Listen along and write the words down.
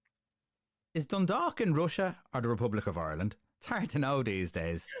Is Dundalk in Russia or the Republic of Ireland? It's hard to know these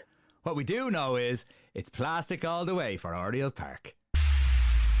days. What we do know is it's plastic all the way for Oriel Park.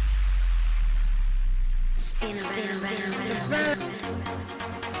 The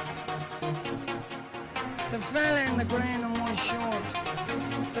fella in the green and white short.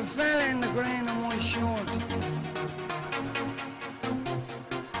 The fella in the green and white short.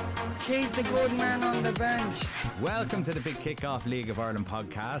 Keep the good man on the bench. Welcome to the Big Kickoff League of Ireland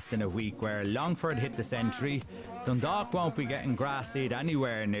podcast in a week where Longford hit the century. Dundalk won't be getting grass seed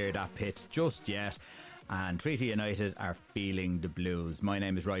anywhere near that pitch just yet. And Treaty United are feeling the blues. My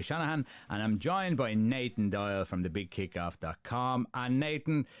name is Roy Shanahan and I'm joined by Nathan Doyle from thebigkickoff.com. And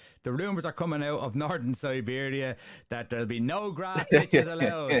Nathan, the rumours are coming out of northern Siberia that there'll be no grass pitches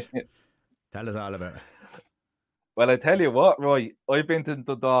allowed. Tell us all about it. Well, I tell you what, Roy, I've been to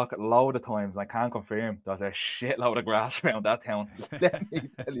Dundalk a load of times and I can't confirm there's a shitload of grass around that town. Let me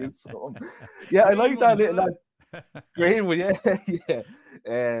tell you something. Yeah, I like that little Greenwood, yeah.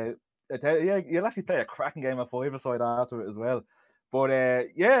 I tell you, you'll actually play a cracking game of five-a-side after it as well. But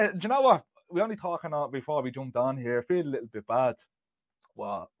yeah, do you know what? We only talking before we jumped on here. I feel a little bit bad.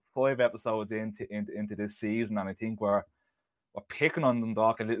 Well, 5 episodes into this season, and I think we're picking on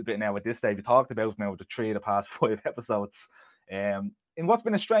Dundalk a little bit now at this stage. We talked about now the 3 of the past 5 episodes. In what's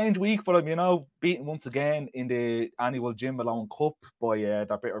been a strange week for them, you know, beaten once again in the annual Jim Malone Cup by their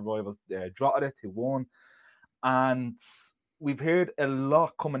bitter rivals, Drogheda 2-1. And we've heard a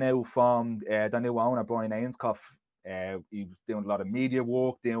lot coming out from the new owner, Brian Ainscough. He was doing a lot of media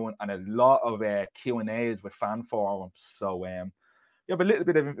work, and a lot of Q&As with fan forums. So we have a little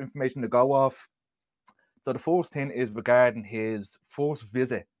bit of information to go off. So the first thing is regarding his first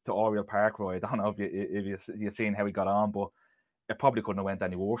visit to Oriel Park, Roy. I don't know if you've seen how he got on, but it probably couldn't have went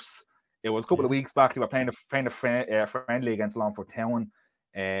any worse. It was a couple of weeks back. They were playing a friendly against Longford Town.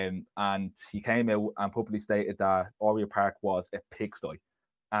 And he came out and publicly stated that Oriel Park was a pigsty,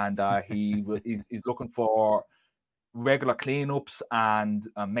 and he's looking for regular cleanups and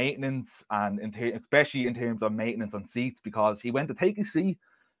maintenance, and especially in terms of maintenance on seats, because he went to take his seat,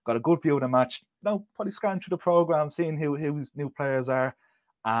 got a good view of the match, probably scanned through the program, seeing who his new players are,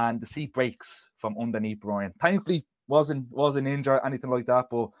 and the seat breaks from underneath Brian. Thankfully, wasn't injured, anything like that,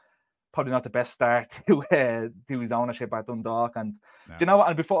 but probably not the best start to his ownership at Dundalk. And you know what?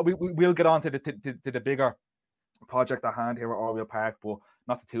 And before we'll get on to the bigger project at hand here at Oriel Park, but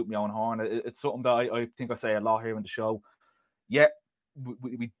not to toot my own horn. It's something that I think I say a lot here in the show. Yeah,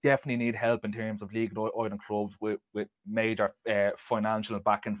 we definitely need help in terms of League Ireland clubs with major financial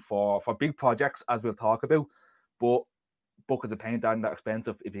backing for big projects, as we'll talk about. But buckets of paint aren't that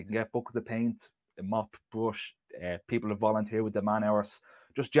expensive. If you can get buckets of paint, a mop, brush, people who volunteer with the man hours,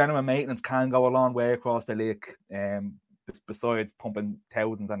 just general maintenance can go a long way across the lake, besides pumping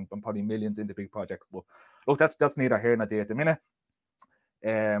thousands and probably millions into big projects. But look, that's neither here nor there at the minute.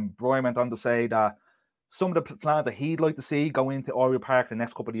 Brian went on to say that some of the plans that he'd like to see go into Oriel Park the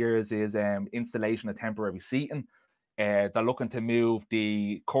next couple of years is installation of temporary seating. They're looking to move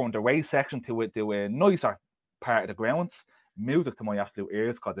the current away section to a nicer part of the grounds. Music to my absolute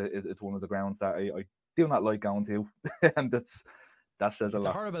ears, because it's one of the grounds that I do not like going to, and that says a lot. It's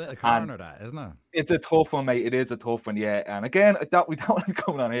a horrible little corner, that, isn't it? It's a tough one, mate. It is a tough one, yeah. And again, we don't want to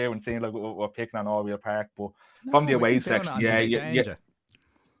come on here and saying like we're picking on Oriel Park, but from the away section, yeah.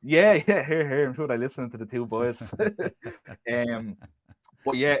 Here. I'm sure they're listening to the two boys. But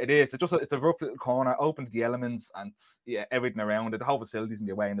yeah, it is. It's a rough little corner, open to the elements, and yeah, everything around it. The whole facilities in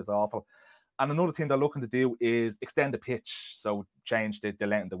the away end is awful. And another thing they're looking to do is extend the pitch, so change the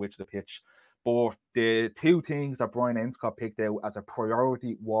length and the width of the pitch. But the two things that Brian Ainscough picked out as a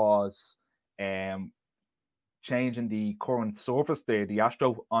priority was changing the current surface, the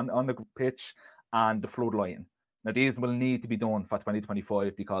astro on the pitch, and the floodlighting. Now, these will need to be done for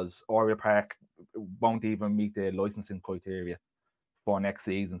 2025 because Oriel Park won't even meet the licensing criteria for next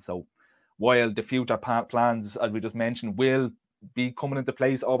season. So while the future plans, as we just mentioned, will be coming into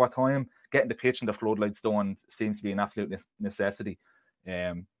place over time, getting the pitch and the floodlights done seems to be an absolute necessity.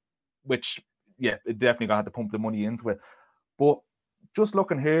 Which, yeah, it definitely going to have to pump the money into it. But just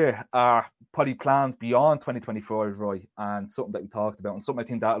looking here are probably plans beyond 2025, Roy, and something that we talked about, and something I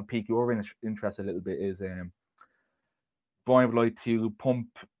think that'll pique your interest a little bit is Brian would like to pump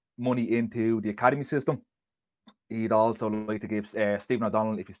money into the academy system. He'd also like to give Stephen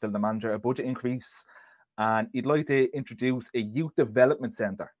O'Donnell, if he's still the manager, a budget increase, and he'd like to introduce a youth development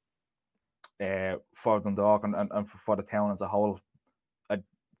centre for Dundalk and for the town as a whole.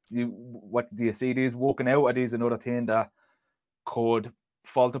 What do you see these working out? Are these another thing that could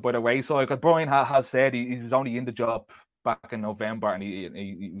falter by the wayside? Because Brian has said he's only in the job back in November, and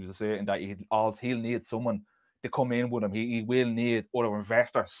he was saying that he'll need someone to come in with him. He will need other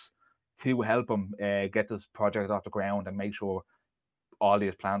investors to help him get this project off the ground and make sure all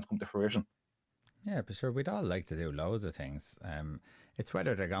these plans come to fruition. Yeah, but sure, we'd all like to do loads of things. It's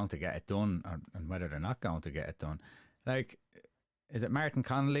whether they're going to get it done and whether they're not going to get it done. Like, is it Martin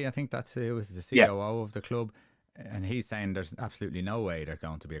Connolly? I think that's who was the COO of the club. And he's saying there's absolutely no way there's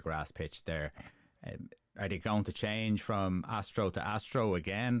going to be a grass pitch there. Are they going to change from Astro to Astro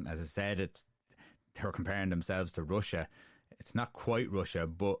again? As I said, they're comparing themselves to Russia. It's not quite Russia,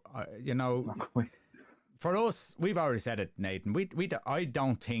 but, for us, we've already said it, Nathan. I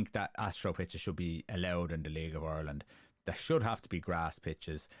don't think that Astro pitches should be allowed in the League of Ireland. There should have to be grass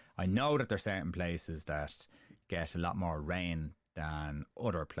pitches. I know that there are certain places that get a lot more rain than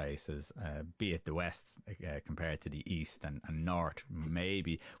other places, be it the west compared to the east and north,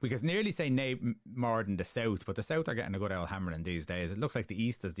 maybe. We could nearly say more than the south, but the south are getting a good old hammering these days. It looks like the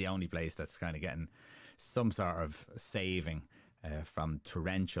east is the only place that's kind of getting some sort of saving from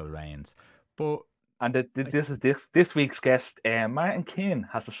torrential rains. But and this week's guest, Martin Keane,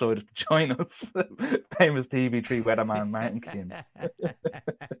 has decided to join us. Famous TV3 weatherman, Martin Keane.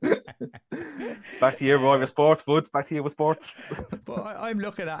 Back to you, Roy, with sports, buds. Back to you with sports. But I'm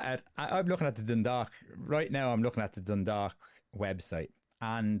looking at it. I'm looking at the Dundalk right now. I'm looking at the Dundalk website,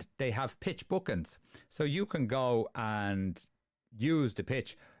 and they have pitch bookings, so you can go and use the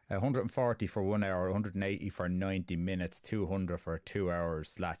pitch. 140 for 1 hour, 180 for 90 minutes, 200 for 2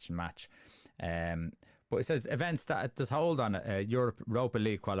 hours / match. But it says events that does hold on Europa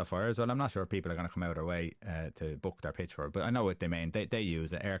League qualifiers. Well, I'm not sure people are going to come out of their way to book their pitch for it, but I know what they mean. They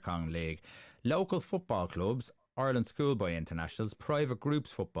use it. Aircon League, local football clubs, Ireland Schoolboy Internationals, private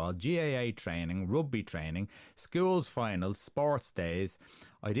groups football, GAA training, rugby training, schools finals, sports days,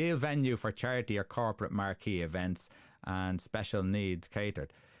 ideal venue for charity or corporate marquee events, and special needs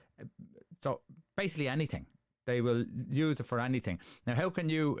catered. So basically anything. They will use it for anything. Now, how can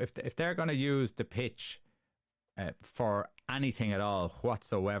you, if they're going to use the pitch for anything at all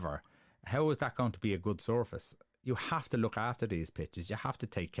whatsoever, how is that going to be a good surface? You have to look after these pitches. You have to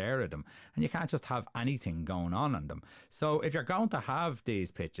take care of them. And you can't just have anything going on them. So if you're going to have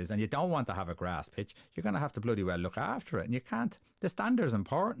these pitches and you don't want to have a grass pitch, you're going to have to bloody well look after it. And you can't. The standard's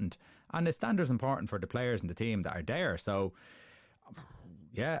important. And the standard's important for the players and the team that are there. So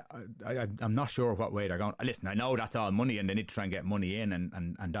yeah, I'm not sure what way they're going. Listen, I know that's all money and they need to try and get money in,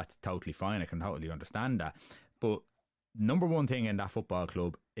 and that's totally fine. I can totally understand that. But number one thing in that football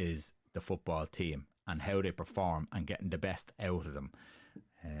club is the football team and how they perform and getting the best out of them.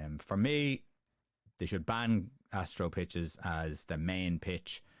 For me, they should ban Astro pitches as the main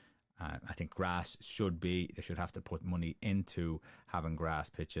pitch. I think grass should be. They should have to put money into having grass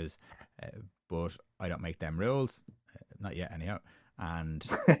pitches. But I don't make them rules. Not yet, anyhow. And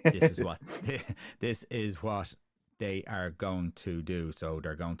this is what they are going to do. So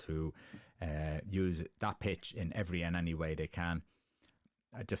they're going to use that pitch in every and any way they can.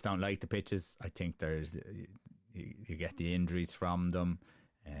 I just don't like the pitches. I think you get the injuries from them.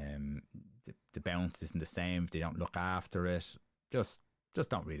 The bounce isn't the same if they don't look after it. Just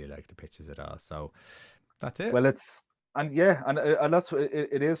don't really like the pitches at all. So that's it. Well, it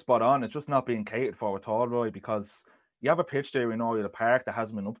is spot on. It's just not being catered for at all, Roy, because you have a pitch there in Oriel Park that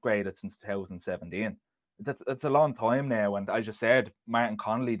hasn't been upgraded since 2017. It's a long time now, and as you said, Martin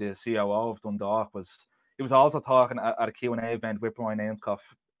Connolly, the COO of Dundalk, was also talking at a Q&A event with Brian Ainscough,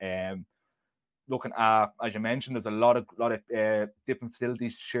 looking at, as you mentioned, there's a lot of different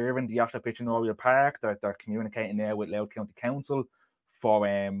facilities sharing the Astro pitch in Oriel Park. They're communicating now with Louth County Council for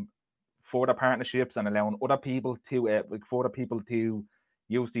further partnerships and allowing other people to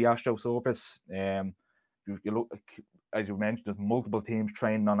use the Astro surface. You look, as you mentioned, there's multiple teams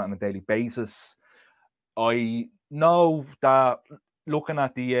training on it on a daily basis. I know that looking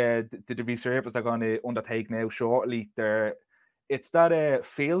at the resurface they're going to undertake now shortly, it's that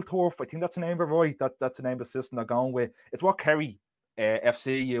field turf. I think that's the name of it, right? That's the name of the system they're going with. It's what Kerry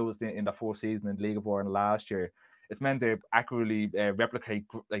FC used in the fourth season in the League of Ireland last year. It's meant to accurately replicate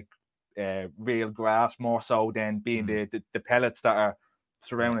real grass more so than being the pellets that are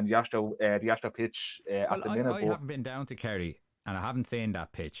surrounding the Astro pitch at the minute. I haven't been down to Kerry and I haven't seen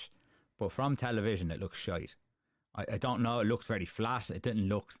that pitch, but from television it looks shite. I don't know. It looks very flat. It didn't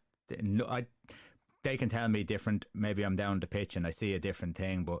look. They can tell me different. Maybe I'm down the pitch and I see a different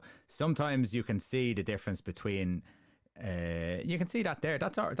thing. But sometimes you can see the difference between. You can see that there.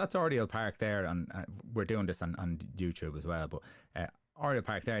 That's Oriel Park there, and we're doing this on YouTube as well. But Oriel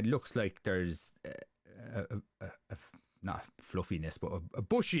Park there, it looks like there's not fluffiness, but a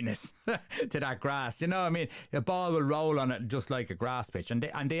bushiness to that grass. You know what I mean? The ball will roll on it just like a grass pitch. And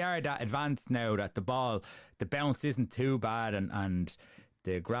they are that advanced now that the bounce isn't too bad and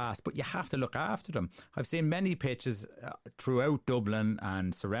the grass, but you have to look after them. I've seen many pitches throughout Dublin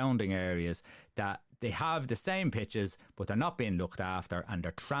and surrounding areas that they have the same pitches, but they're not being looked after and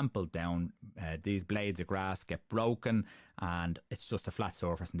they're trampled down. These blades of grass get broken and it's just a flat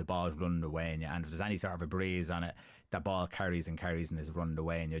surface and the ball's running away. And if there's any sort of a breeze on it, the ball carries and is running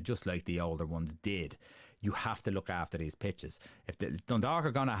away. And you're just like the older ones did. You have to look after these pitches. If the Dundalk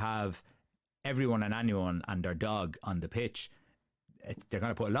are going to have everyone and anyone and their dog on the pitch, they're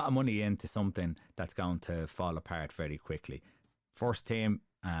going to put a lot of money into something that's going to fall apart very quickly. First team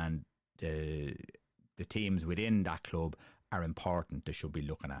and the teams within that club are important. They should be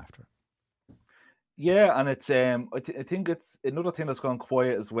looking after. Yeah, and it's I think it's another thing that's gone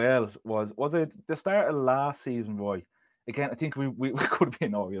quiet as well. Was it the start of last season, Roy? Again, I think we could be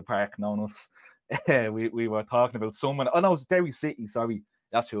in Oriel Park, known us. We were talking about someone. Oh no, it was Derry City. Sorry,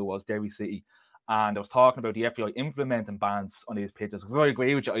 that's who it was, Derry City. And I was talking about the FAI implementing bans on these pitches. Because I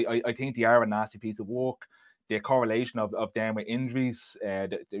agree with you. I think they are a nasty piece of work. The correlation of them with injuries,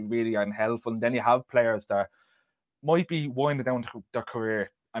 they really are unhelpful. And then you have players that might be winding down their career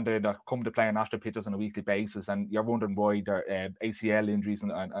and they're coming to play on national pitches on a weekly basis. And you're wondering why their ACL injuries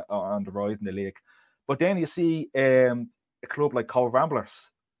are on the rise in the league. But then you see a club like Cove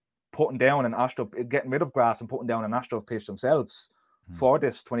Ramblers putting down an Astro, getting rid of grass and putting down an Astro pitch themselves for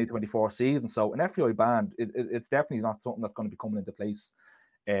this 2024 season. So an FAI ban, it's definitely not something that's going to be coming into place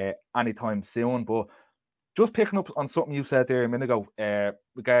anytime soon. But just picking up on something you said there a minute ago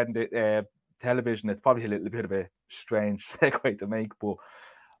regarding the television, it's probably a little bit of a strange segue to make, but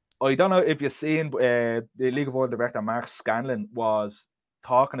I don't know if you've seen the League of Ireland director Mark Scanlon was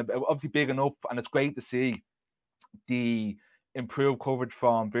talking about, obviously bigging up, and it's great to see the improved coverage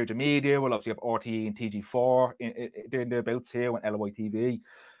from Virgin Media. We'll obviously have RTE and TG4 doing their bouts here on LOI TV.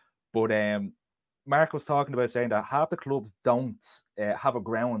 But Mark was talking about saying that half the clubs don't have a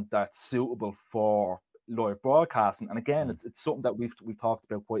ground that's suitable for live broadcasting. And again, it's something that we've talked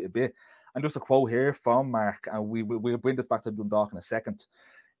about quite a bit. And just a quote here from Mark, and we'll bring this back to Dundalk in a second.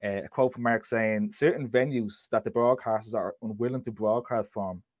 A quote from Mark saying, certain venues that the broadcasters are unwilling to broadcast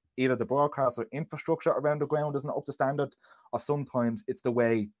from, either the broadcaster infrastructure around the ground isn't up to standard, or sometimes it's the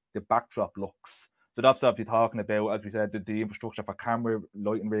way the backdrop looks. So that's obviously talking about, as we said, the infrastructure for camera,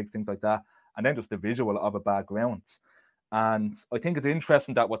 lighting rigs, things like that, and then just the visual of a bad ground. And I think it's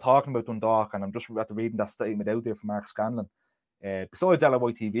interesting that we're talking about Dundalk, and I'm just after reading that statement out there from Mark Scanlon. Besides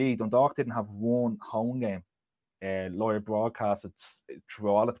LOI TV, Dundalk didn't have one home game live broadcasted through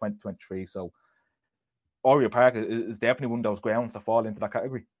all of 2023. So Oriel Park is definitely one of those grounds that fall into that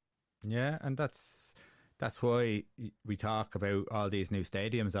category. Yeah, and that's why we talk about all these new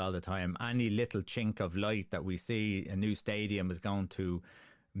stadiums all the time. Any little chink of light that we see a new stadium is going to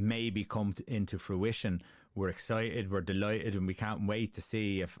maybe come into fruition, we're excited, we're delighted, and we can't wait to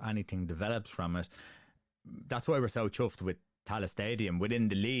see if anything develops from it. That's why we're so chuffed with Tallaght Stadium within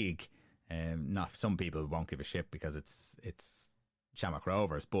the league. Not some people won't give a shit because it's Shamrock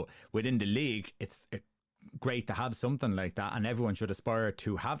Rovers, but within the league, it's great to have something like that, and everyone should aspire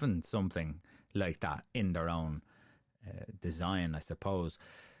to having something like that in their own design, I suppose.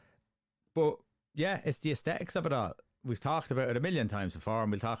 But yeah, it's the aesthetics of it all. We've talked about it a million times before,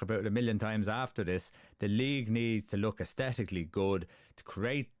 and we'll talk about it a million times after this. The league needs to look aesthetically good to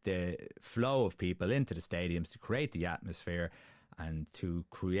create the flow of people into the stadiums, to create the atmosphere, and to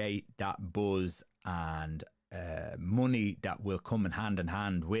create that buzz and money that will come in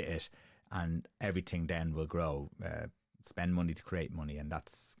hand with it, and everything then will grow. Spend money to create money, and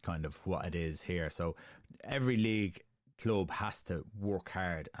that's kind of what it is here. So every league club has to work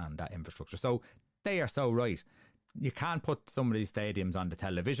hard on that infrastructure. So they are so right. You can't put some of these stadiums on the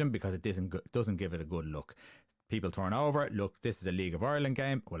television because it doesn't give it a good look. People turn over, look, this is a League of Ireland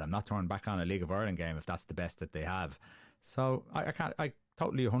game. Well, I'm not turning back on a League of Ireland game if that's the best that they have. So I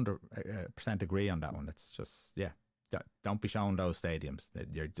totally 100% agree on that one. It's just, yeah, don't be showing those stadiums.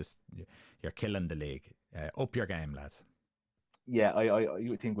 You're killing the league. Up your game, lads. Yeah,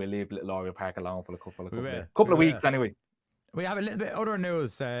 I think we'll leave Little Oriel Park alone for a couple of weeks anyway. We have a little bit other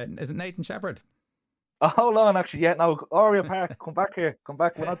news. Is it Nathan Shepherd? Oh, hold on, actually, yeah, no, Oriel Park, come back here, come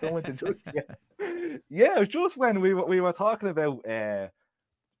back. We're not done with the judge yet. Yeah, it was just when we were talking about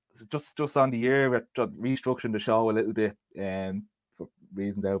just on the year, we're restructuring the show a little bit for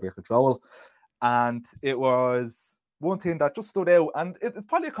reasons out of your control, and it was one thing that just stood out, and it's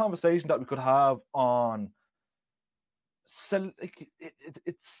probably a conversation that we could have on. So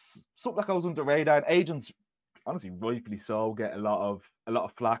it's something that goes under the radar, and agents honestly, rightfully so, get a lot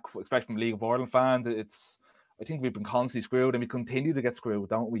of flack, especially from League of Ireland fans. I think we've been constantly screwed, and we continue to get screwed,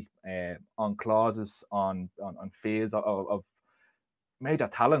 don't we? On clauses, on fees of major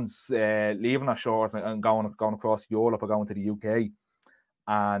talents leaving our shores and going across Europe or going to the UK.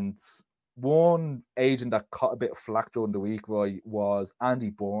 And one agent that caught a bit of flack during the week, right, was Andy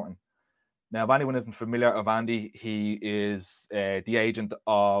Borton. Now, if anyone isn't familiar with Andy, he is the agent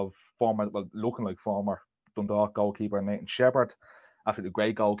of looking like former Dundalk goalkeeper Nathan Shepherd. Absolutely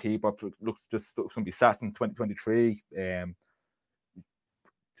great goalkeeper. Looks going to be sat in 2023.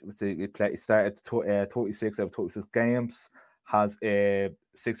 Let's see, he started 36 out of 26 games. Has a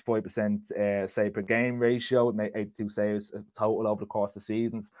 65% save per game ratio. Made 82 saves total over the course of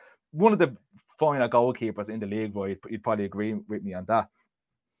seasons. One of the finer goalkeepers in the league, right? You'd probably agree with me on that.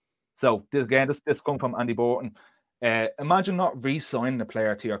 So this comes from Andy Borton. Imagine not re-signing a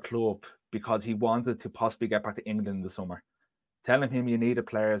player to your club because he wanted to possibly get back to England in the summer. Telling him you needed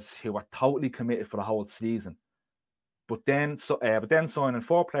players who are totally committed for the whole season. But then signing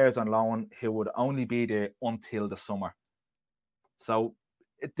 4 players on loan who would only be there until the summer. So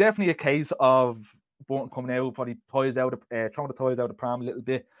it's definitely a case of Borton coming out, probably throwing the toys out of the pram a little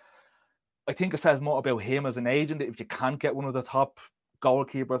bit. I think it says more about him as an agent. If you can't get one of the top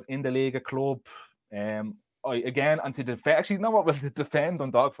goalkeepers in the league, a club, to defend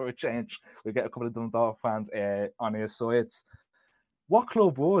Dundalk for a change. We get a couple of Dundalk fans on his sides. What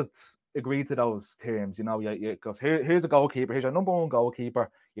club would agree to those terms? Because here's a goalkeeper, here's your number one goalkeeper.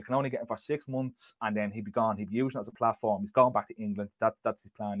 You can only get him for 6 months, and then he'd be gone. He'd be using it as a platform. He's going back to England. That's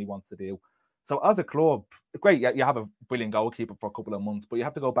his plan. He wants to do. So as a club, great, you have a brilliant goalkeeper for a couple of months, but you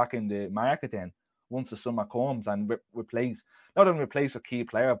have to go back in the market then once the summer comes and replace a key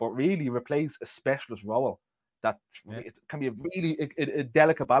player, but really replace a specialist role. That it can be a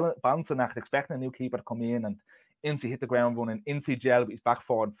delicate balancing act, expecting a new keeper to come in and instantly hit the ground running, instantly gel with his back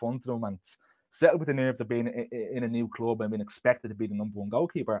forward in front of him and settle with the nerves of being in a new club and being expected to be the number one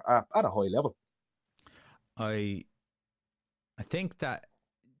goalkeeper at a high level. I think that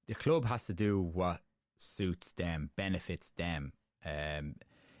the club has to do what suits them, benefits them.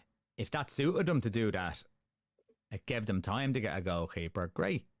 If that suited them to do that, it gave them time to get a goalkeeper.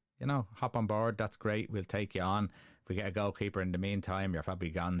 Great, hop on board. That's great. We'll take you on. If we get a goalkeeper in the meantime, you're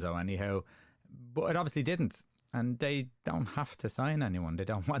probably gonzo anyhow. But it obviously didn't, and they don't have to sign anyone. They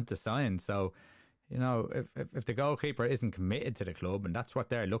don't want to sign. So, if the goalkeeper isn't committed to the club, and that's what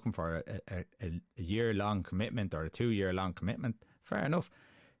they're looking for, a year-long commitment or a 2-year-long commitment, fair enough.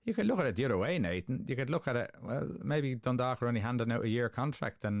 You could look at it the other way, Nathan. You could look at it, well, maybe Dundalk are only handing out a year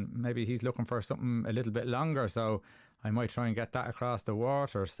contract and maybe he's looking for something a little bit longer, so I might try and get that across the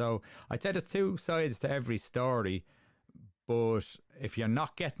water. So I'd say there's 2 sides to every story, but if you're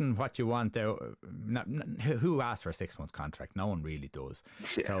not getting what you want out, who asks for a 6-month contract? No one really does.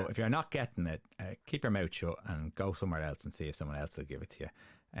 Yeah. So if you're not getting it, keep your mouth shut and go somewhere else and see if someone else will give it to you.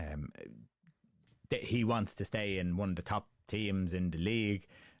 He wants to stay in one of the top teams in the league.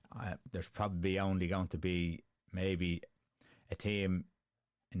 There's probably only going to be maybe a team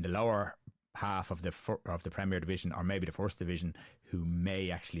in the lower half of the Premier Division or maybe the First Division who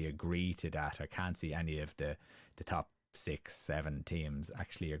may actually agree to that. I can't see any of the top 6-7 teams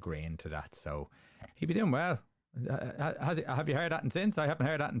actually agreeing to that. So he'd be doing well. Have you heard that since? I haven't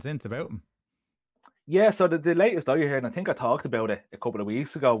heard that since about him. Yeah, so the latest I heard, and I think I talked about it a couple of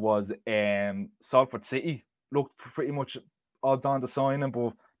weeks ago, was Salford City looked pretty much odds on to sign him,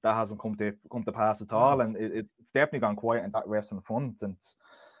 but that hasn't come to pass at all, and it's definitely gone quiet in that wrestling front. And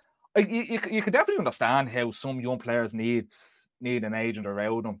you can definitely understand how some young players need an agent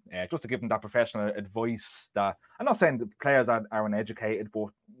around them, just to give them that professional advice. That I'm not saying the players are uneducated, but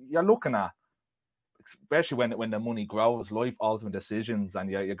you're looking at, especially when the money grows, life-altering decisions, and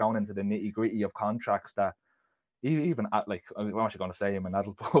you're going into the nitty-gritty of contracts that even I'm actually going to say I'm an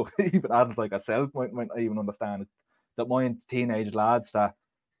adult, but even adults like ourselves might not even understand it. That my teenage lads that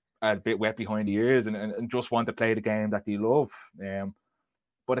are a bit wet behind the ears and just want to play the game that they love.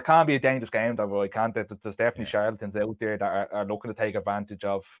 But it can be a dangerous game, though. There's definitely charlatans out there that are looking to take advantage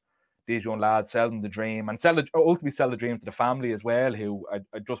of these young lads, sell them the dream, and ultimately sell the dream to the family as well, who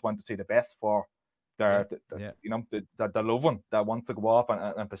I just want to see the best for their loved one that wants to go off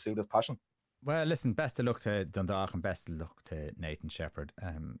and pursue this passion. Well, listen, best of luck to Dundalk and best of luck to Nathan Shepherd.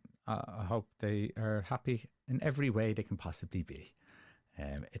 I hope they are happy in every way they can possibly be.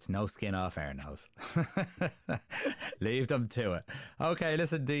 It's no skin off Aaronhouse. Leave them to it. Okay,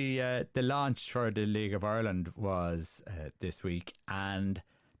 listen, the launch for the League of Ireland was this week, and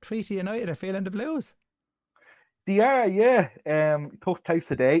Treaty United are feeling the blues. They are, yeah. Took place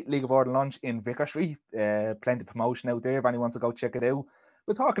today, League of Ireland launch in Vicar Street. Plenty of promotion out there if anyone wants to go check it out.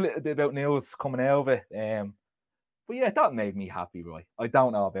 We'll talk a little bit about news coming out of it. But yeah, that made me happy, Roy. I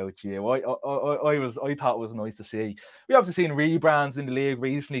don't know about you. I thought it was nice to see. We obviously seen rebrands in the league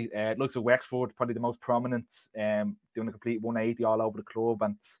recently. It looks like Wexford, probably the most prominent, doing a complete 180 all over the club.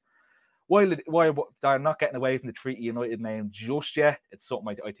 And while they're not getting away from the Treaty United name just yet, it's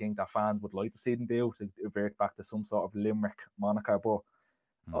something I think that fans would like to see them do, to revert back to some sort of Limerick moniker. But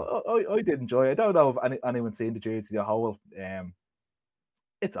I did enjoy it. I don't know if anyone's seen the jersey as a whole.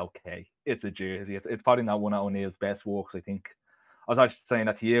 It's okay. It's a jersey. It's probably not one of O'Neill's best works, I think. I was actually saying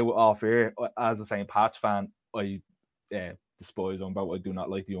that to you off air. As a St. Pat's fan, I despise Umbro. I do not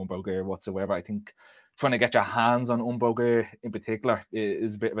like the Umbro gear whatsoever. I think trying to get your hands on Umbro gear in particular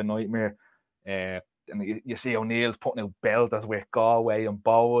is a bit of a nightmare. And you see O'Neill's putting out belters with Galway and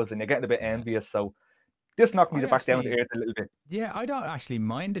Bows, and you're getting a bit envious. So this knocked me back down to earth a little bit. Yeah, I don't actually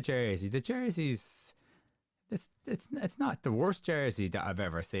mind the jersey. The jersey's it's not the worst jersey that I've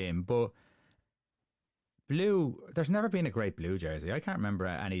ever seen, but blue, there's never been a great blue jersey. I can't remember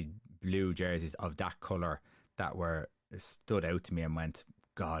any blue jerseys of that colour that were stood out to me and went,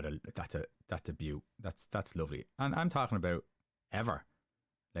 God, that's a beaut. That's lovely. And I'm talking about ever.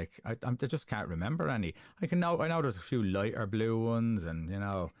 Like I just can't remember any. I know there's a few lighter blue ones, and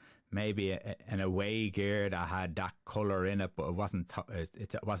maybe an away gear that had that colour in it, but it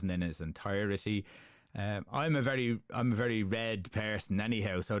wasn't in its entirety. I'm a very red person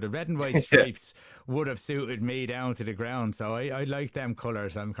anyhow, so the red and white stripes would have suited me down to the ground. So I like them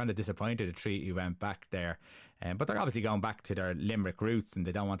colours. I'm kind of disappointed the Treaty went back there, but they're obviously going back to their Limerick roots, and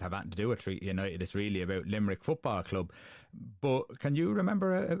they don't want to have anything to do with Treaty United. It's really about Limerick Football Club. But can you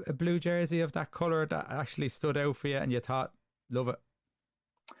remember a blue jersey of that colour that actually stood out for you and you thought, love it?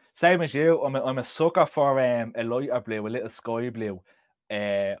 Same as you. I'm a sucker for a lighter blue, a little sky blue.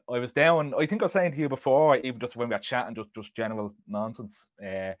 I was down, I think I was saying to you before, even just when we were chatting, just general nonsense.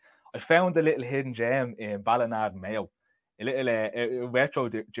 I found a little hidden gem in Ballynard Mayo, a little a retro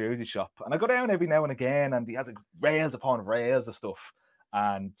jersey shop. And I go down every now and again, and he has like rails upon rails of stuff.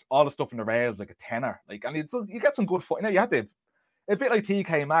 And all the stuff in the rails like a tenner. And you get some good foot. You had to, a bit like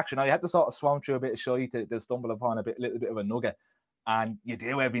TK Maxx, you had to sort of swam through a bit of shy to stumble upon a little bit of a nugget. And you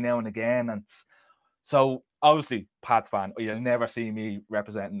do every now and again. And so, obviously, Pats fan, you'll never see me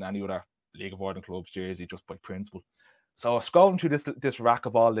representing any other League of Ireland club's jersey just by principle. So I was scrolling through this rack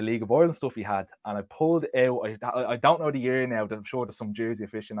of all the League of Ireland stuff he had, and I pulled out, I don't know the year now, but I'm sure there's some jersey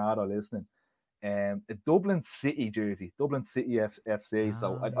aficionado listening, a Dublin City jersey, Dublin City FC.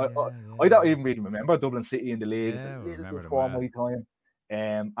 I don't even really remember Dublin City in the league. Yeah, it's a little bit before my time.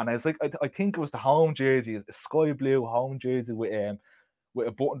 And I was like, I think it was the home jersey, a sky blue home jersey with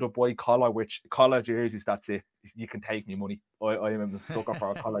a buttoned up white collar, which collar jerseys, that's it. You can take me money. I am a sucker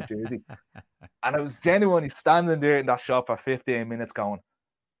for a collar jersey. And I was genuinely standing there in that shop for 15 minutes going,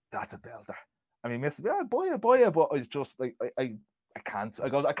 that's a belter. I mean, Mr. Yeah, buy it. But it's just like, I can't.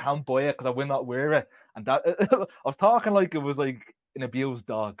 I can't buy it because I will not wear it. And that I was talking like it was like an abused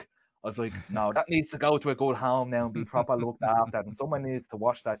dog. I was like, no, that needs to go to a good home now and be proper looked after. And someone needs to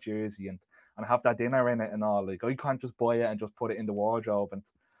wash that jersey and have that dinner in it and all. Like, I can't just buy it and just put it in the wardrobe. And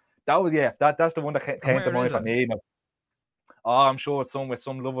that was, that's the one that came to mind for me. Oh, I'm sure it's with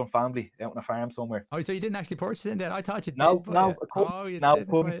some loving family out on a farm somewhere. Oh, so you didn't actually purchase it in there? I thought you did. No, couldn't buy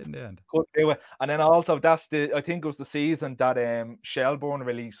it in the end. Couldn't do it. And then also, I think it was the season that Shelbourne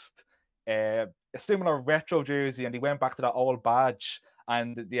released a similar retro jersey, and he went back to that old badge.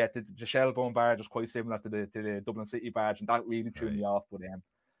 And the Shelbourne badge was quite similar to the Dublin City badge, and that really threw me off with them.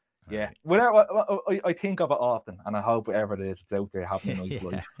 Yeah, I think of it often, and I hope whatever it is, it's out there having a nice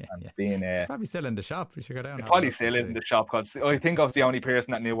life and being. It's probably still in the shop. We should go down. It's probably still in the shop because I think I was the only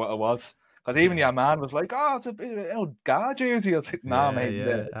person that knew what it was. Because even your man was like, "Oh, it's a God jersey." I was like, "Nah,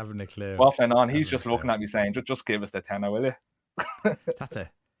 mate, having a clue." Waffling on, he's just looking at me saying, "Just give us the tenner, will you?" That's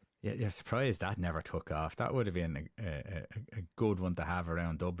you're surprised that never took off. That would have been a good one to have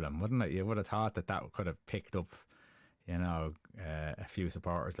around Dublin, wouldn't it? You would have thought that could have picked up, a few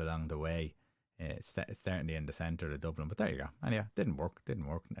supporters along the way. It's certainly in the centre of Dublin, but there you go. And yeah, didn't work.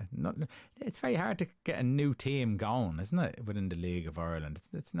 It's very hard to get a new team going, isn't it, within the League of Ireland?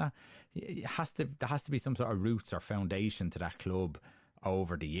 It's not. There has to be some sort of roots or foundation to that club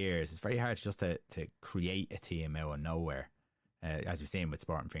over the years. It's very hard just to create a team out of nowhere. As you've seen with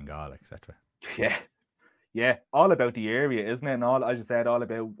Sporting Fingal, etc. Yeah, all about the area, isn't it? And all, as you said, all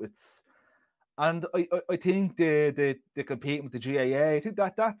about it's. And I think the competing with the GAA, I think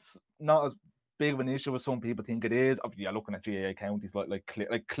that's not as big of an issue as some people think it is. Obviously, you're looking at GAA counties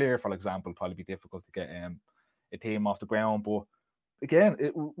like Clare, for example, probably be difficult to get a team off the ground. But again,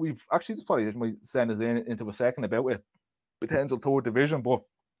 we've actually just probably might send us into a second about it, potential third division. But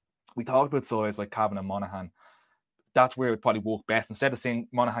we talked about sides like Cavan and Monaghan. That's where it probably work best. Instead of seeing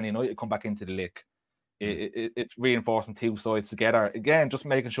Monaghan United come back into the league, it's reinforcing two sides together. Again, just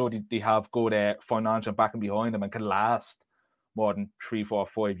making sure they have good financial backing behind them and can last more than 3, 4,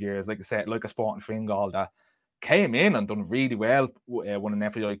 5 years. Like I said, like a Sporting Fingal that came in and done really well, won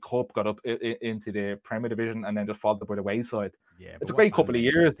an FAI Cup, got up into the Premier Division, and then just followed by the wayside. Yeah, it's a great couple of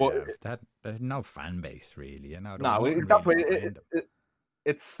years, but no fan base really. You know,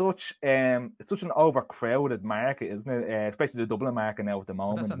 it's such an overcrowded market, isn't it? Especially the Dublin market now at the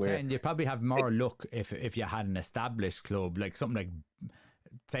moment. That's what I'm saying. You probably have more luck if you had an established club, like something like,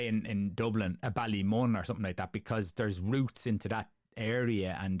 say in Dublin, a Ballymun or something like that, because there's roots into that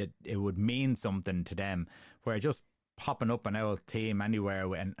area and it would mean something to them. Where just popping up an old team anywhere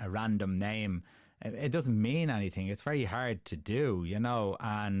with a random name, it doesn't mean anything. It's very hard to do, you know.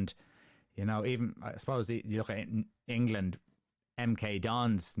 And you know, even I suppose you look at England. MK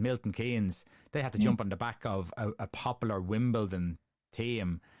Dons, Milton Keynes, they had to jump on the back of a popular Wimbledon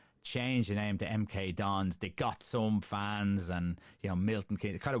team, change the name to MK Dons. They got some fans, and you know, Milton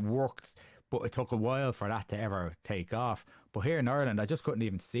Keynes, it kind of worked, but it took a while for that to ever take off. But here in Ireland, I just couldn't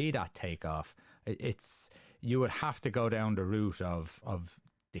even see that take off. You would have to go down the route of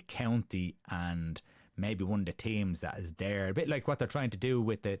the county and maybe one of the teams that is there, a bit like what they're trying to do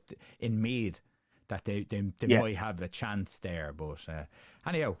with it in Meath. That they might have a chance there, but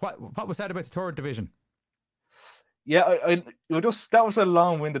anyhow, what was said about the third division? Yeah, that was a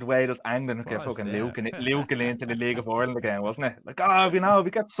long-winded way, just angling and fucking luking into the League of Ireland again, wasn't it? Like,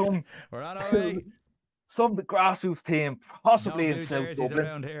 we got some, we're on our way. Some grassroots team, possibly in South Dublin.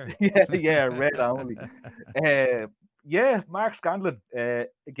 Around here. yeah, red only. Mark Scanlon.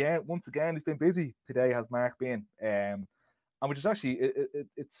 Once again, he's been busy today. Has Mark been? And which is actually,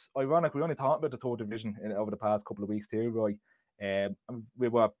 it's ironic. We only talked about the third division over the past couple of weeks too, Roy. We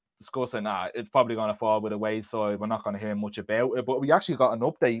were discussing, it's probably going to fall with the wayside. We're not going to hear much about it. But we actually got an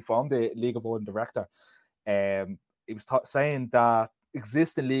update from the League of Ireland director. He was saying that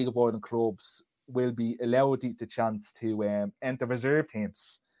existing League of Ireland clubs will be allowed the chance to enter reserve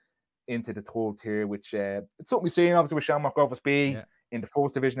teams into the third tier, which it's something we've seen obviously with Shamrock Rovers B in the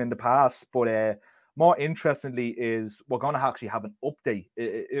fourth division in the past. But more interestingly is we're going to actually have an update,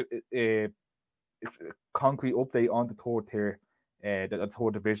 a concrete update on the third tier, the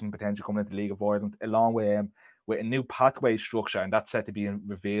third division potentially coming into the League of Ireland, along with a new pathway structure, and that's set to be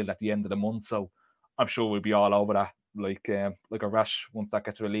revealed at the end of the month. So I'm sure we'll be all over that, like a rash. Once that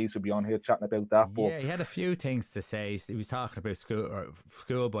gets released, we'll be on here chatting about that. But he had a few things to say. He was talking about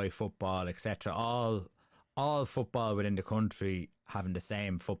schoolboy football, etc. All football within the country having the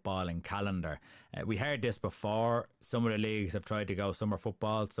same footballing calendar. We heard this before. Some of the leagues have tried to go summer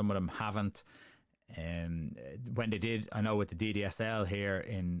football, some of them haven't. When they did, I know with the DDSL here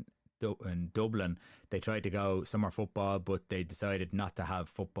in Dublin, they tried to go summer football, but they decided not to have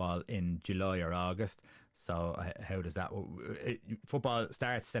football in July or August. So how does that... Football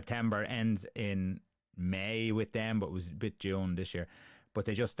starts September, ends in May with them, but it was a bit June this year. But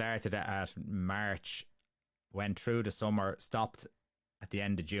they just started it at March, went through the summer, stopped at the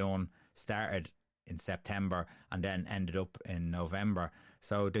end of June, started in September, and then ended up in November.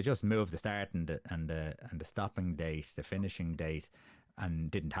 So they just moved the start and the stopping date, the finishing date,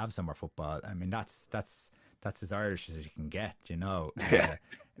 and didn't have summer football. I mean, that's as Irish as you can get, you know.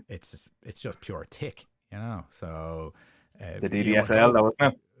 It's just pure tick, you know. So the DDSL, though,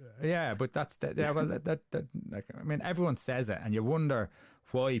 isn't it? Yeah, but that's like, I mean, everyone says it, and you wonder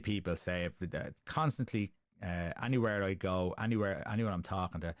why people say it. Constantly, anywhere I go, anyone I'm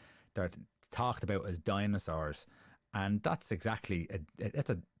talking to, they're talked about as dinosaurs, and that's exactly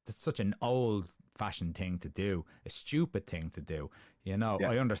it's such an old-fashioned thing to do, a stupid thing to do. You know,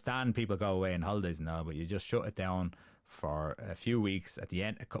 I understand people go away on holidays and all, but you just shut it down for a few weeks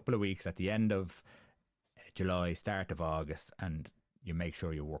a couple of weeks at the end of July, start of August, and you make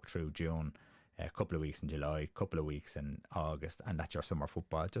sure you work through June, a couple of weeks in July, a couple of weeks in August, and that's your summer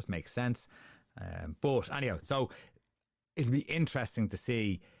football. It just makes sense. But anyhow, so it'll be interesting to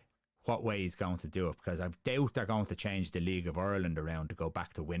see what way he's going to do it, because I doubt they're going to change the League of Ireland around to go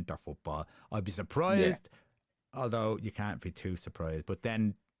back to winter football. I'd be surprised, although you can't be too surprised. But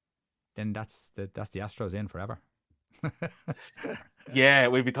then that's the Astros in forever. Yeah,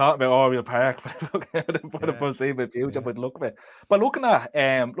 we'd be talking about Oriel Park for the foreseeable future, but looking at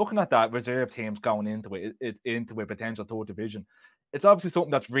that reserve teams going into a potential third division, it's obviously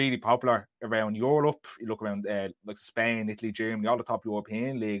something that's really popular around Europe. You look around like Spain, Italy, Germany, all the top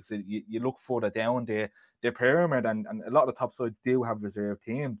European leagues. You look further down the pyramid, and a lot of the top sides do have reserve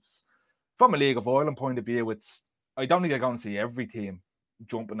teams. From a League of Ireland point of view, I don't think you're going to see every team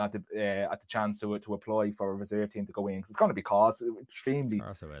jumping at the chance to apply for a reserve team to go in, because it's going to be extremely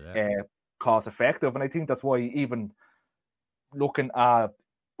cost effective, and I think that's why even looking at,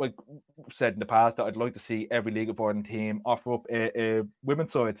 like said in the past, that I'd like to see every League of Ireland team offer up a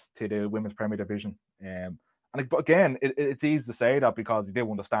women's side to the Women's Premier Division. But again, it's easy to say that because you do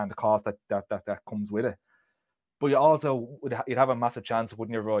understand the cost that comes with it. But you also you'd have a massive chance,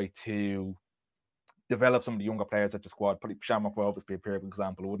 wouldn't you, Roy, to develop some of the younger players at the squad. Probably Shamrock Rovers be a perfect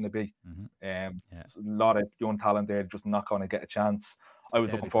example, wouldn't it be? A lot of young talent there just not going to get a chance. I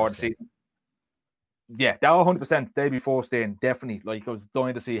was looking forward to seeing. Yeah, that 100%. They'd be forced in, definitely. Like, I was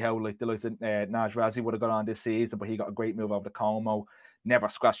dying to see how the likes of Naj Razi would have got on this season, but he got a great move over to Como. Never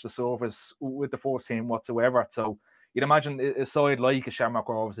scratched the surface with the first team whatsoever. So you'd imagine a side like a Shamrock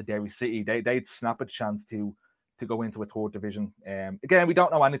Rovers, a Derry City, they'd snap at the chance to go into a third division. Again, we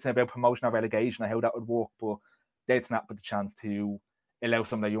don't know anything about promotion or relegation or how that would work, but they'd snap at the chance to allow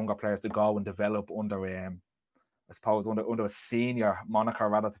some of the younger players to go and develop under I suppose under a senior moniker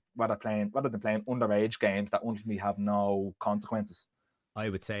rather than playing underage games that ultimately have no consequences. I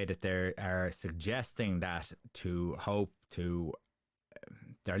would say that they are suggesting that to hope to.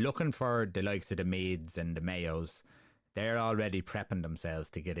 They're looking for the likes of the Meads and the Mayos. They're already prepping themselves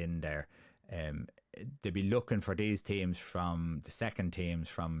to get in there. They'd be looking for these teams from the second teams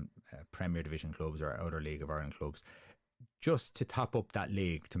from Premier Division clubs or other League of Ireland clubs, just to top up that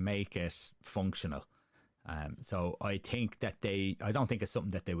league, to make it functional. So I think that I don't think it's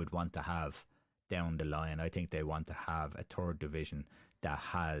something that they would want to have down the line. I think they want to have a third division that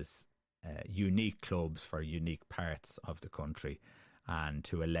has unique clubs for unique parts of the country, and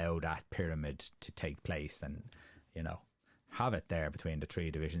to allow that pyramid to take place, and have it there between the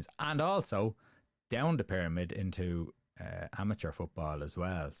three divisions, and also down the pyramid into amateur football as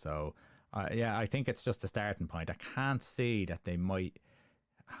well. So I think it's just a starting point. I can't see that they might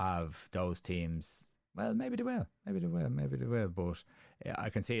have those teams. Well, maybe they will. But I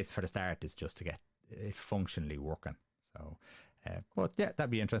can see it's for the start. It's just to get it functionally working. So, but yeah,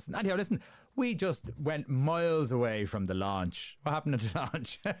 that'd be interesting. Anyhow, listen, we just went miles away from the launch. What happened at the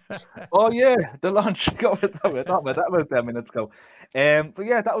launch? Oh yeah, the launch. That was 10 minutes ago. So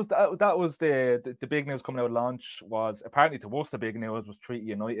yeah, that was the big news coming out of launch. Was apparently to us the big news was Treaty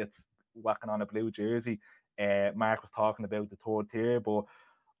United whacking on a blue jersey. Mark was talking about the third tier, but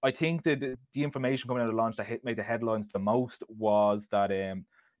I think that the information coming out of the launch that made the headlines the most was that the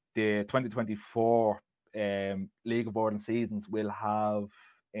 2024 League of Ireland seasons will have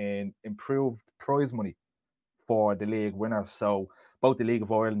an improved prize money for the league winners. So both the League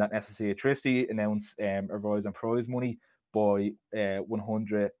of Ireland and SSE Electricity announced a rise in prize money by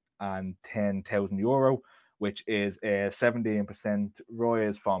 €110,000, which is a 17%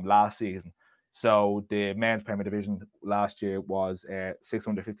 rise from last season. So the men's Premier Division last year was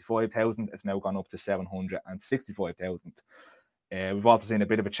 655,000. It's now gone up to 765,000. We've also seen a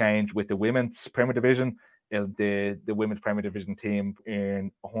bit of a change with the women's Premier Division. The women's Premier Division team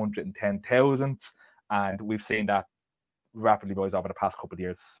earn 110,000, and we've seen that rapidly rise over the past couple of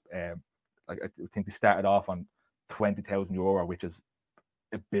years. I think they started off on €20,000, which is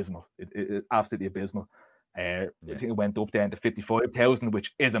abysmal. It absolutely abysmal. I think it went up then to 55,000,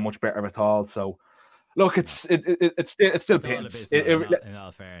 which isn't much better at all. So, look, it's still pittance. In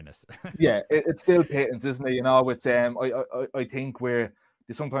all fairness, yeah, it's still pittance, isn't it? It's I think they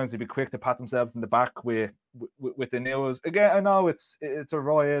sometimes be quick to pat themselves in the back with the news. Again, I know it's a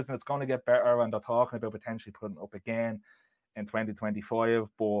rise and it's going to get better, and they're talking about potentially putting it up again in 2025.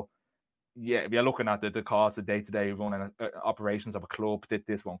 But yeah, if you're looking at the cost of day-to-day running operations of a club,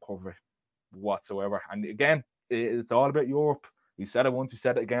 this won't cover it whatsoever. And again, it's all about Europe. You said it once, you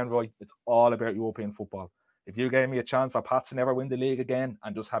said it again, Roy. It's all about European football. If you gave me a chance for Pats to never win the league again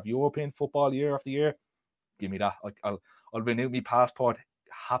and just have European football year after year, give me that. I'll renew my passport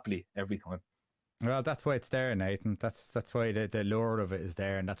happily every time. Well, that's why it's there, Nathan. That's why the lure of it is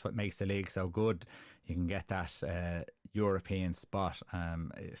there, and that's what makes the league so good. You can get that European spot.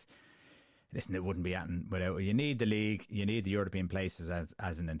 Listen, it wouldn't be happening without. You need the league, you need the European places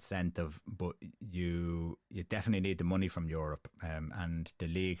as an incentive, but you definitely need the money from Europe, and the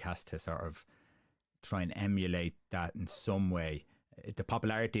league has to sort of try and emulate that in some way. The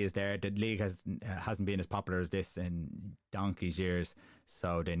popularity is there. The league hasn't been as popular as this in donkey's years,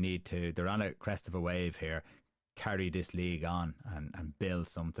 so they need to. They're on a crest of a wave here. carry this league on and build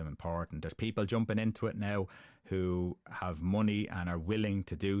something important. There's people jumping into it now who have money and are willing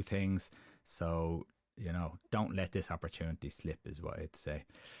to do things. So, don't let this opportunity slip is what I'd say.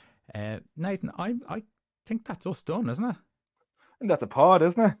 Nathan, I think that's us done, isn't it? And that's a pod,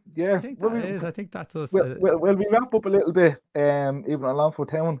 isn't it? Yeah. I think that is. I think that's us. Well, we wrap up a little bit, even on Longford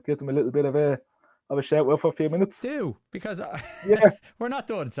Town, give them a little bit of a shout out for a few minutes. Because yeah, we're not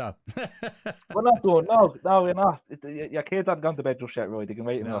done, so. We're not done. No, we're not. Your kids haven't gone to bed just yet, right? They can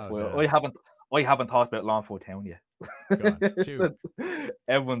wait enough. No. I haven't talked about Longford Town yet.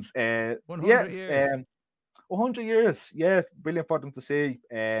 Everyone's 100 years. 100 years. Yeah, brilliant for them to see.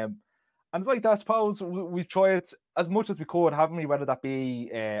 And it's like that, I suppose we try it as much as we could, haven't we? Whether that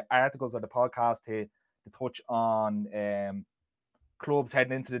be articles or the podcast to touch on clubs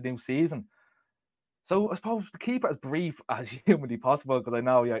heading into the new season. So I suppose to keep it as brief as humanly possible, because I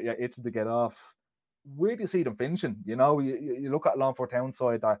know you're itching to get off. Where do you see them finishing? You look at Longford Town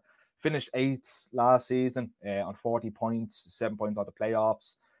side that finished 8th last season on 40 points, 7 points out of the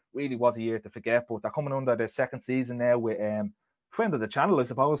playoffs. Really was a year to forget, but they're coming under their second season now with friend of the channel, I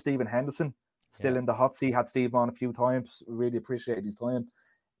suppose, Stephen Henderson, still in the hot seat. Had Steve on a few times. Really appreciate his time.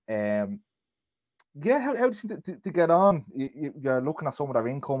 How do you think to get on? You're looking at some of their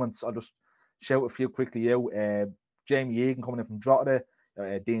incomings. I'll just shout a few quickly out. Jamie Egan coming in from Drogheda,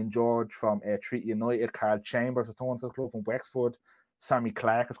 Dean George from Treaty United, Carl Chambers returning to the club from Wexford, Sammy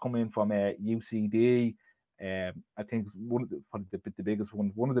Clark has come in from UCD. I think one of the biggest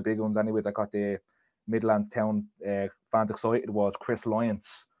one of the big ones anyway that got the Midlands Town fans excited was Chris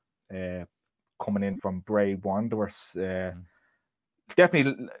Lyons coming in from Bray Wanderers.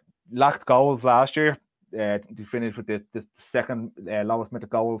 Definitely lacked goals last year. They finished with the second lowest amount of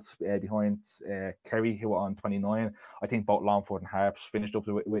goals behind Kerry, who were on 29. I think both Longford and Harps finished up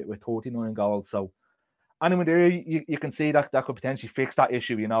with 39 goals. So anyway, there you can see that could potentially fix that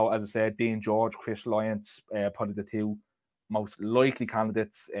issue. As I said, Dean George, Chris Lyons, probably the two most likely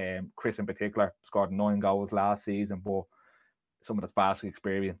candidates. Chris in particular scored 9 goals last season, but some of the vast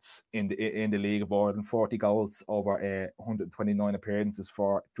experience in the league of Ireland, 40 goals over 129 appearances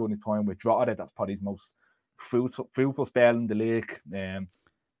during his time with Drogheda. That's probably his most fruitful spell in the league.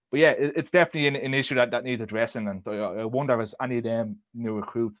 But yeah, it's definitely an issue that needs addressing, and I wonder if any of them new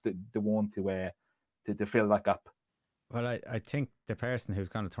recruits the one to fill that gap. Well, I think the person who's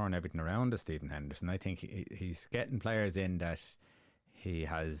going to turn everything around is Stephen Henderson. I think he's getting players in that he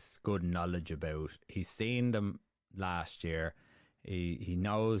has good knowledge about. He's seen them last year. He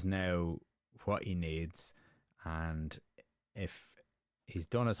knows now what he needs, and if he's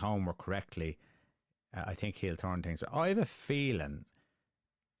done his homework correctly, I think he'll turn things. I have a feeling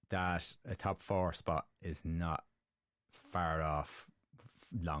that a top 4 spot is not far off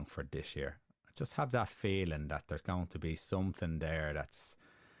Longford this year. I just have that feeling that there's going to be something there that's...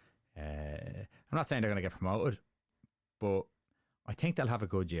 I'm not saying they're going to get promoted, but I think they'll have a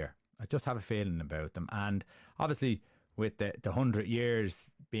good year. I just have a feeling about them. And obviously, with the 100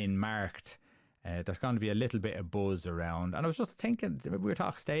 years being marked, there's going to be a little bit of buzz around. And I was just thinking, we were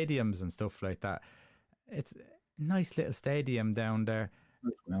talking stadiums and stuff like that. It's a nice little stadium down there.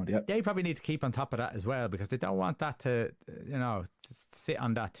 They probably need to keep on top of that as well, because they don't want that to, sit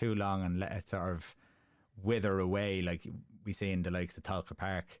on that too long and let it sort of wither away like we see in the likes of Tbko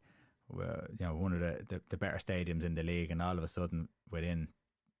Park, one of the better stadiums in the league, and all of a sudden within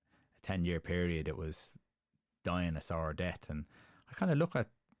a 10-year period it was dying a sore death. And I kind of look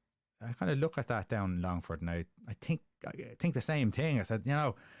at that down in Longford, and I think the same thing. I said,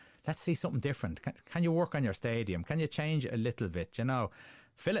 let's see something different. Can you work on your stadium? Can you change it a little bit?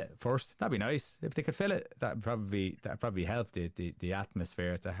 Fill it first. That'd be nice if they could fill it. That'd probably help the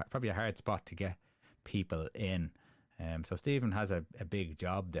atmosphere. It's probably a hard spot to get people in. So Stephen has a big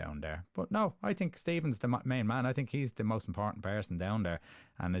job down there. But no, I think Stephen's the main man. I think he's the most important person down there.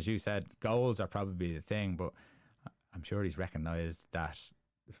 And as you said, goals are probably the thing, but I'm sure he's recognised that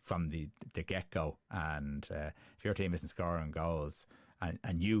from the get-go. And if your team isn't scoring goals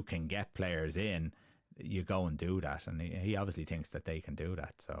and you can get players in, you go and do that. And he obviously thinks that they can do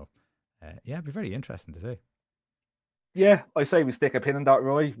that. So, it'd be very interesting to see. Yeah, I say we stick a pin in that,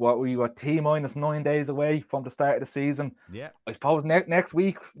 Roy. We were T-minus 9 days away from the start of the season. Yeah. I suppose next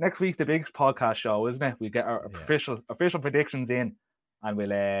week's the big podcast show, isn't it? We get our official predictions in, and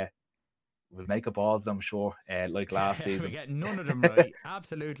we'll make a balls, I'm sure, like last season. We get none of them right.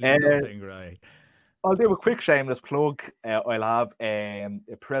 Absolutely nothing right. I'll do a quick shameless plug. I'll have a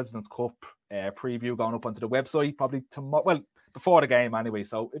President's Cup preview going up onto the website probably tomorrow. Well, before the game anyway.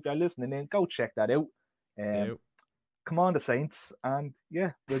 So if you're listening in, go check that out. Come on, the Saints, and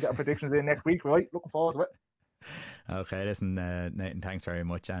we'll get our predictions in next week, right? Looking forward to it. Okay, listen, Nathan, thanks very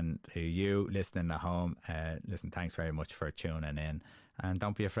much. And to you listening at home, listen, thanks very much for tuning in. And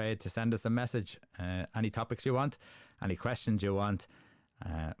don't be afraid to send us a message. Any topics you want, any questions you want,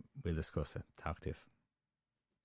 we'll discuss it. Talk to you.